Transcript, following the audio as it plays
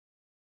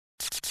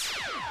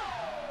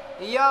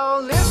Yo,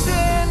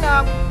 listen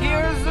up,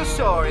 here's the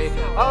story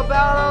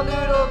about a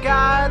little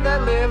guy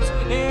that lives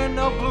in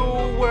a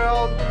blue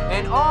world.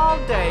 And all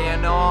day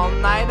and all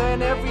night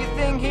and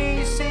everything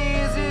he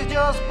sees is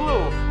just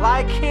blue.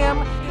 Like him,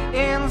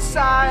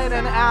 inside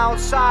and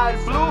outside.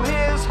 Blue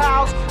his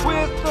house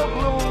with a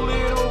blue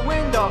little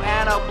window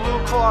and a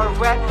blue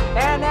Corvette.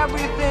 And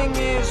everything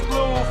is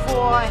blue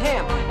for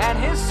him and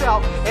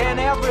himself and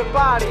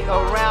everybody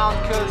around.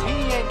 Cause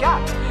he ain't got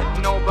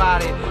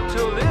nobody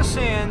to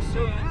listen.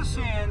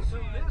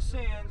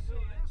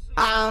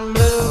 I'm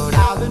blue,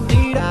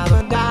 da-ba-dee,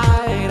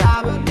 da-ba-die,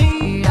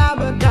 da-ba-dee,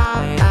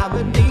 da-ba-die,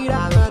 da-ba-dee,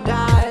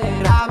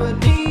 da-ba-die,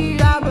 da-ba-dee,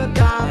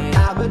 da-ba-die,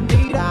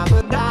 da-ba-dee,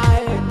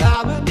 da-ba-die,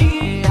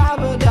 da-ba-dee,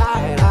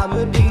 da-ba-die,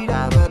 da-ba-dee,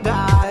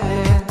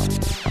 da-ba-die.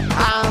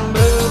 I'm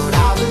blue,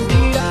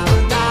 da-ba-dee,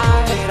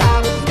 da-ba-die,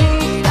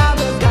 da-ba-dee,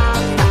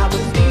 da-ba-die,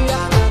 da-ba-dee,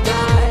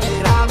 da-ba-die,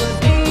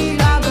 da-ba-dee,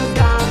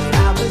 da-ba-die,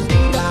 da-ba-dee,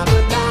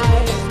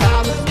 da-ba-die,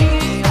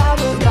 da-ba-dee,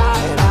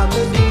 da-ba-die,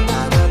 da-ba-dee,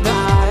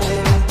 da-ba-die.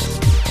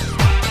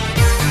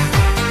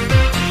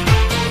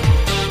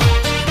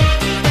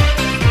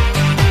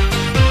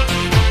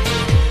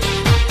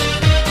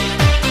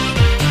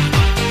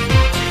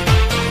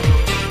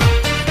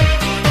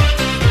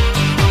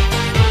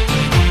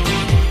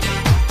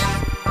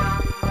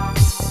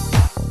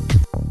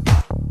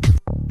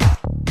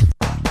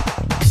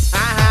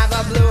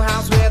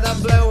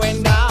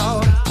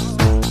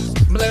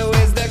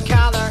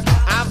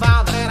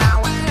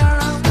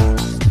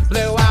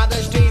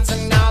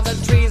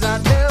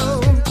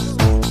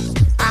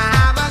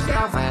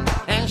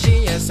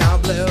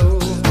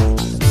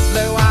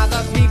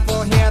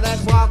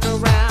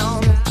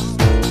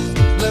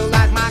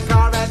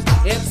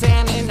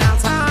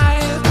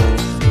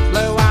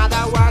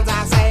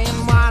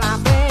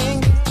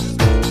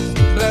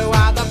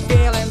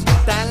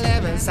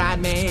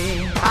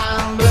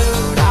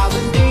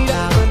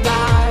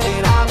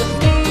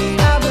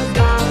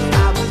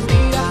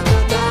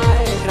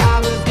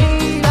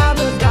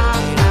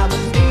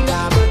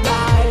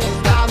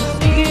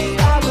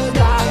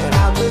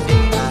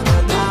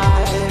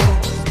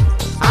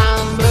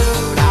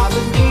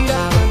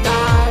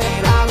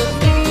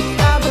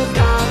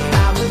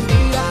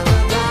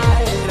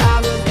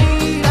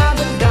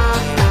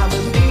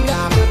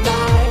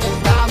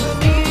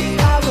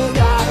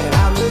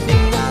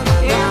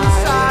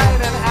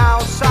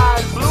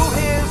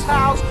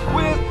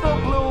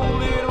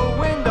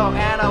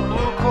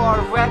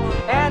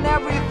 And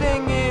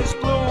everything is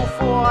blue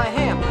for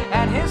him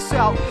and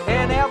himself